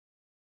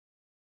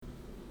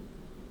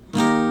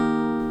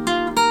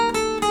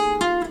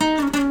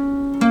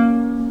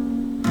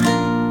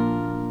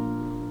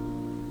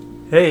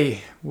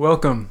Hey,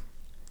 welcome.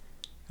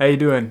 How you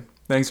doing?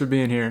 Thanks for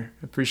being here.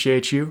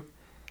 Appreciate you.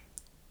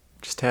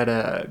 Just had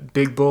a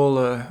big bowl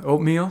of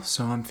oatmeal,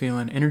 so I'm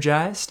feeling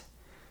energized.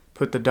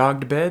 Put the dog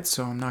to bed,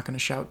 so I'm not going to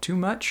shout too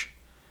much.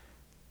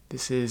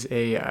 This is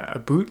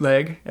a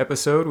bootleg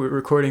episode. We're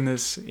recording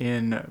this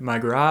in my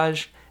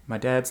garage, my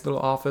dad's little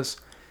office,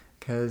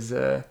 because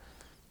I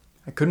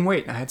couldn't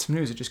wait. I had some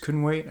news. I just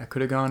couldn't wait. I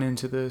could have gone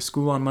into the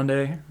school on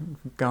Monday,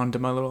 gone to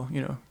my little,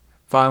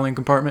 filing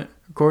compartment,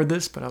 record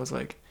this, but I was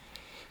like,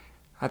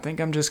 I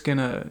think I'm just going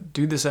to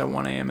do this at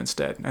 1 a.m.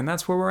 instead. And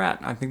that's where we're at.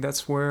 I think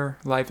that's where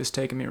life is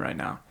taking me right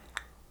now.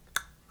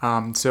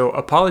 So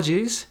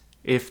apologies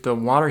if the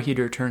water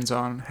heater turns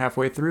on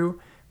halfway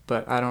through,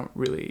 but I don't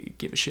really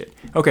give a shit.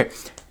 Okay.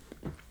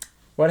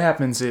 What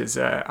happens is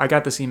I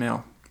got this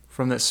email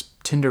from this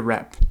Tinder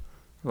rep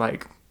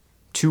like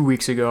 2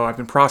 weeks ago. I've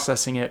been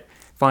processing it.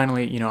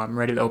 Finally, I'm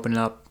ready to open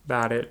up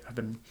about it. I've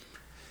been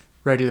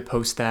ready to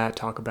post that,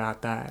 talk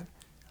about that.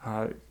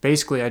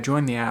 Basically, I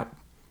joined the app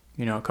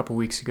a couple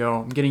weeks ago.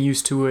 I'm getting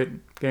used to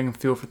it, getting a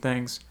feel for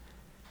things.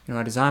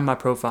 I designed my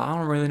profile. I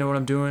don't really know what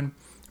I'm doing.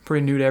 I'm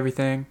pretty new to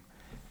everything.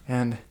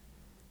 And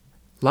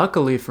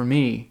luckily for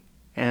me,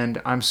 and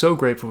I'm so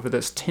grateful for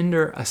this,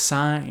 Tinder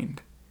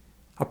assigned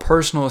a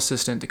personal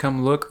assistant to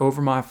come look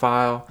over my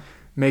file,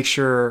 make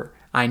sure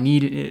if I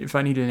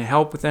needed any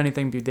help with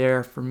anything, be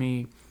there for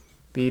me,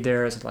 be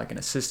there as like an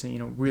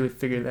assistant, really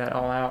figure that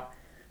all out.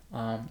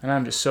 And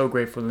I'm just so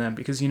grateful to them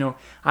because,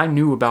 I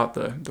knew about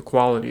the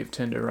quality of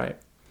Tinder, right?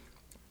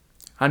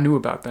 I knew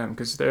about them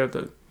because they're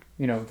the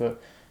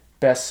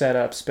best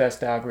setups,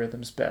 best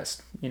algorithms,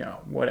 best,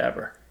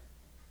 whatever.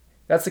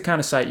 That's the kind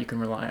of site you can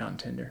rely on,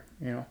 Tinder,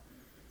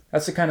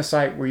 That's the kind of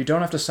site where you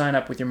don't have to sign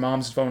up with your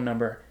mom's phone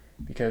number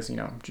because,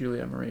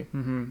 Julia Marie,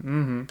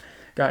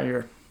 got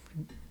your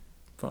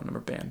phone number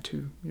banned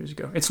 2 years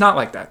ago. It's not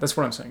like that. That's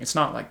what I'm saying. It's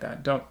not like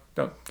that. Don't,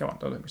 come on,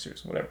 don't take me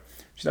serious, whatever.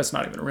 That's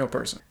not even a real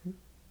person.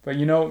 But,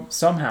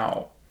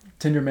 somehow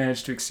Tinder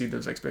managed to exceed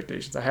those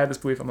expectations. I had this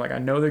belief. I'm like, I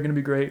know they're going to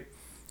be great.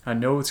 I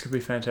know it's going to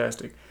be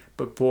fantastic,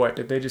 but boy,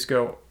 did they just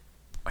go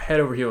head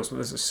over heels with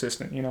this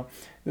assistant,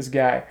 this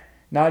guy.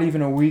 Not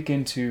even a week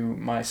into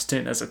my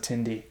stint as a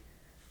Tindy,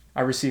 I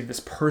received this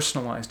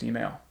personalized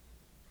email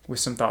with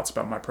some thoughts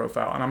about my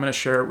profile, and I'm going to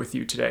share it with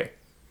you today.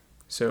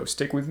 So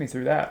stick with me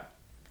through that.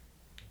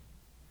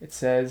 It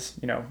says,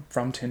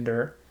 from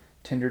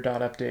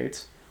Tinder.updates.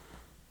 It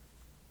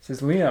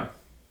says, Liam,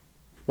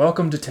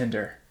 welcome to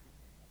Tinder.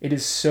 It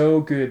is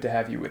so good to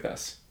have you with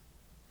us.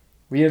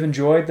 We have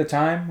enjoyed the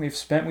time we've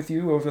spent with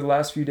you over the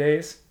last few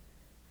days,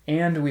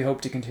 and we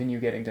hope to continue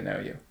getting to know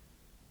you.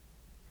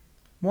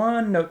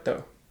 One note,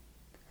 though.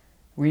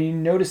 We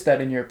noticed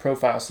that in your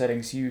profile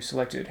settings you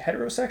selected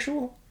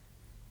heterosexual.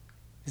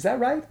 Is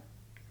that right?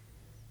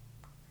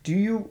 Do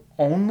you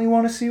only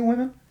want to see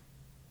women?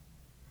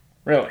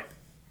 Really?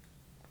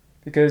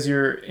 Because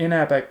your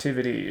in-app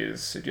activity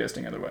is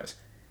suggesting otherwise.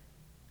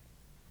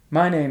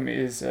 My name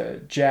is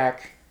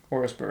Jack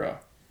Orisborough.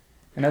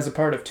 And as a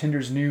part of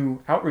Tinder's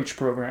new outreach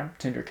program,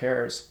 Tinder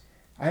Cares,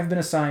 I have been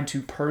assigned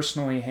to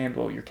personally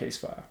handle your case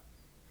file.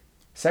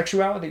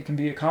 Sexuality can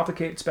be a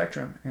complicated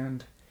spectrum,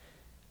 and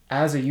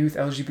as a youth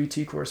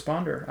LGBT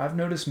corresponder, I've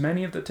noticed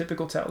many of the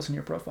typical tells in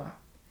your profile.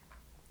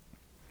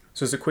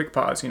 So it's a quick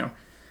pause,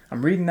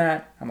 I'm reading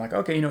that, I'm like,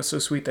 okay, it's so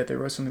sweet that they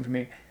wrote something for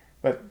me,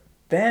 but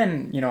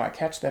then, I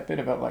catch that bit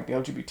about like the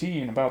LGBT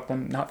and about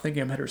them not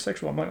thinking I'm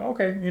heterosexual. I'm like,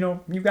 okay,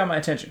 you got my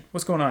attention.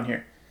 What's going on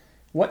here?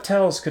 What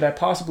tells could I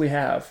possibly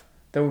have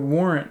that would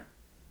warrant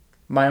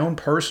my own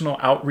personal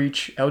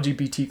outreach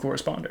LGBT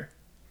corresponder?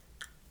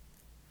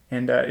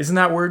 And isn't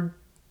that word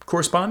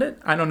correspondent?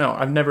 I don't know.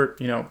 I've never,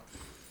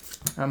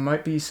 I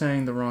might be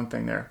saying the wrong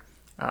thing there.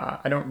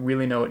 I don't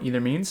really know what either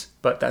means,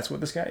 but that's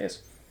what this guy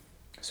is.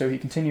 So he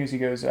continues, he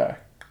goes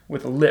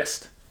with a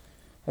list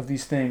of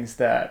these things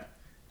that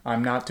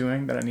I'm not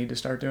doing, that I need to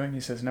start doing.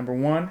 He says, number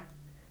 1,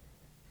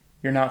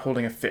 you're not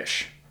holding a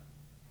fish.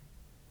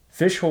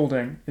 Fish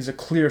holding is a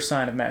clear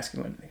sign of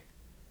masculinity.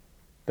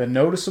 The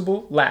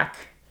noticeable lack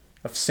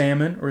of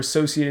salmon or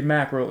associated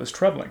mackerel is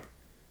troubling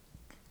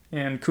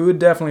and could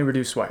definitely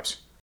reduce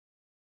swipes.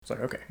 It's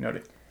like, okay,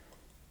 noted.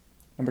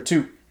 Number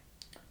 2,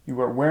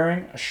 you are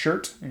wearing a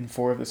shirt in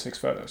 4 of the 6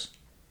 photos.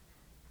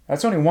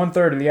 That's only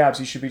 1/3 of the abs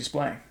you should be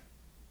displaying.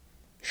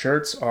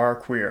 Shirts are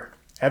queer.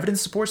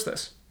 Evidence supports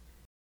this.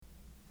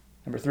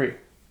 Number 3,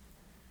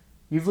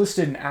 you've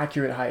listed an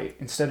accurate height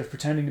instead of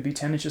pretending to be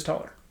 10 inches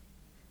taller.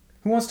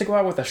 Who wants to go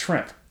out with a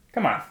shrimp?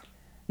 Come on.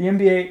 The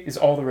NBA is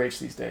all the rage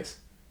these days.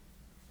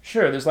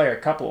 Sure, there's like a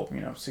couple,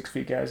 6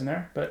 feet guys in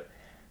there, but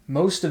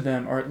most of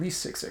them are at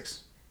least 6'6".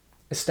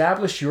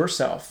 Establish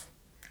yourself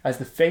as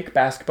the fake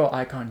basketball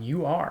icon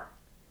you are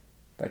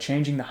by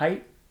changing the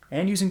height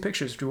and using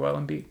pictures of Joel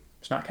Embiid.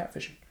 It's not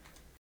catfishing.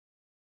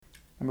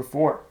 Number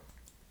 4,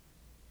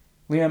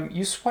 Liam,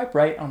 you swipe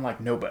right on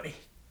like nobody.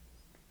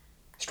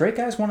 Straight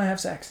guys want to have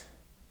sex.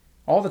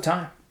 All the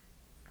time.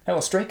 Hell,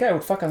 a straight guy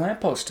would fuck a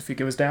lamppost if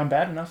he was down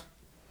bad enough.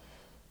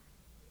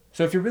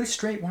 So if you're really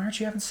straight, why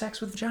aren't you having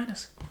sex with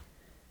vaginas?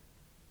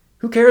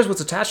 who cares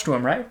what's attached to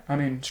them, right? I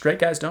mean, straight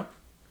guys don't.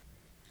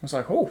 I was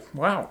like, oh,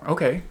 wow,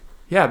 okay.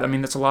 Yeah, I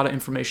mean, that's a lot of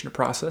information to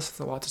process. It's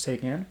a lot to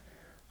take in.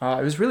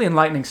 It was really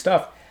enlightening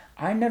stuff.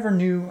 I never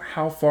knew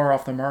how far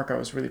off the mark I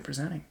was really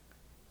presenting.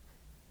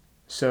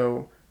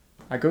 So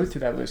I go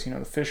through that list,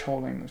 the fish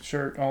holding, the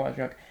shirt, all that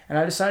junk, and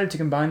I decided to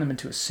combine them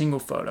into a single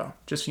photo,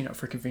 just,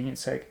 for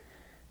convenience sake.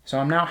 So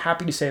I'm now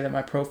happy to say that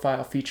my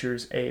profile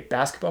features a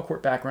basketball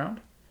court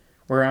background,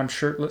 where I'm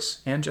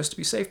shirtless and, just to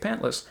be safe,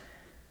 pantless,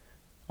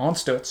 on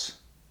stilts,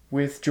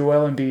 with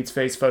Joel Embiid's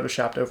face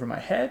photoshopped over my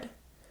head,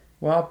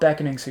 while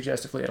beckoning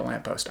suggestively at a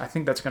lamppost. I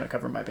think that's going to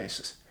cover my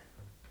bases.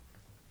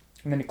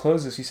 And then he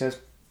closes, he says,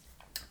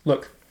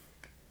 look,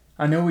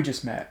 I know we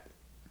just met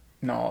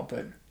and all,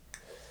 but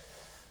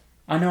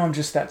I know I'm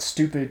just that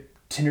stupid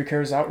Tinder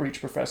Cares outreach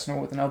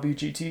professional with an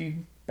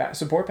LBGT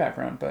support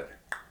background, but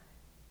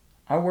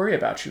I worry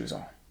about you is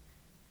all.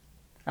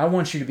 I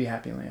want you to be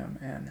happy,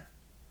 Liam, and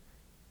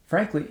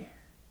frankly,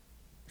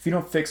 if you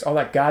don't fix all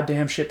that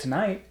goddamn shit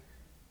tonight,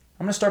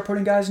 I'm going to start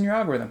putting guys in your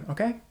algorithm,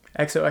 okay?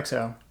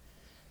 XOXO.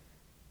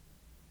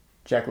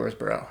 Jack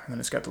Lawrenceboro. And then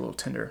it's got the little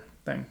Tinder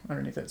thing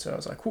underneath it. So I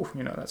was like, whew,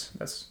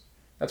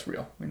 that's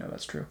real. We know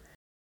that's true.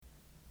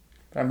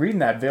 But I'm reading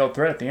that veiled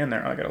thread at the end there,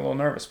 and I got a little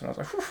nervous, but I was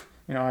like, whew,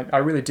 I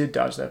really did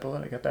dodge that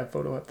bullet. I got that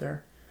photo up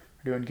there.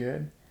 We're doing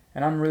good.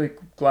 And I'm really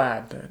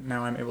glad that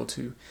now I'm able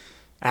to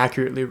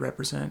accurately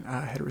represent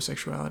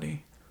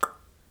heterosexuality.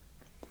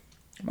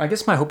 I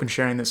guess my hope in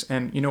sharing this,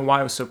 and why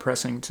it was so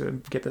pressing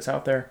to get this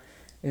out there,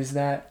 is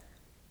that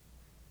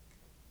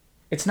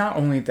it's not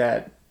only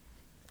that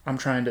I'm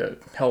trying to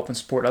help and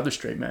support other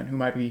straight men who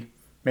might be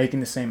making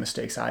the same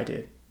mistakes I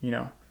did,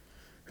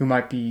 who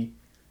might be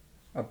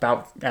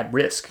at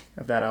risk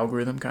of that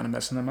algorithm kind of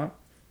messing them up.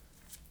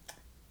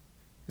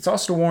 It's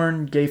also to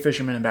warn gay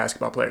fishermen and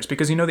basketball players,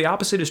 because, the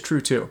opposite is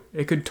true too.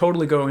 It could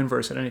totally go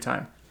inverse at any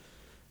time.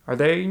 Are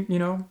they,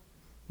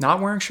 not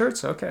wearing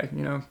shirts? Okay,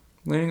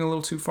 leaning a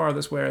little too far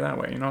this way or that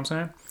way, you know what I'm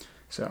saying?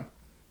 So,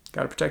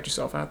 got to protect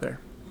yourself out there.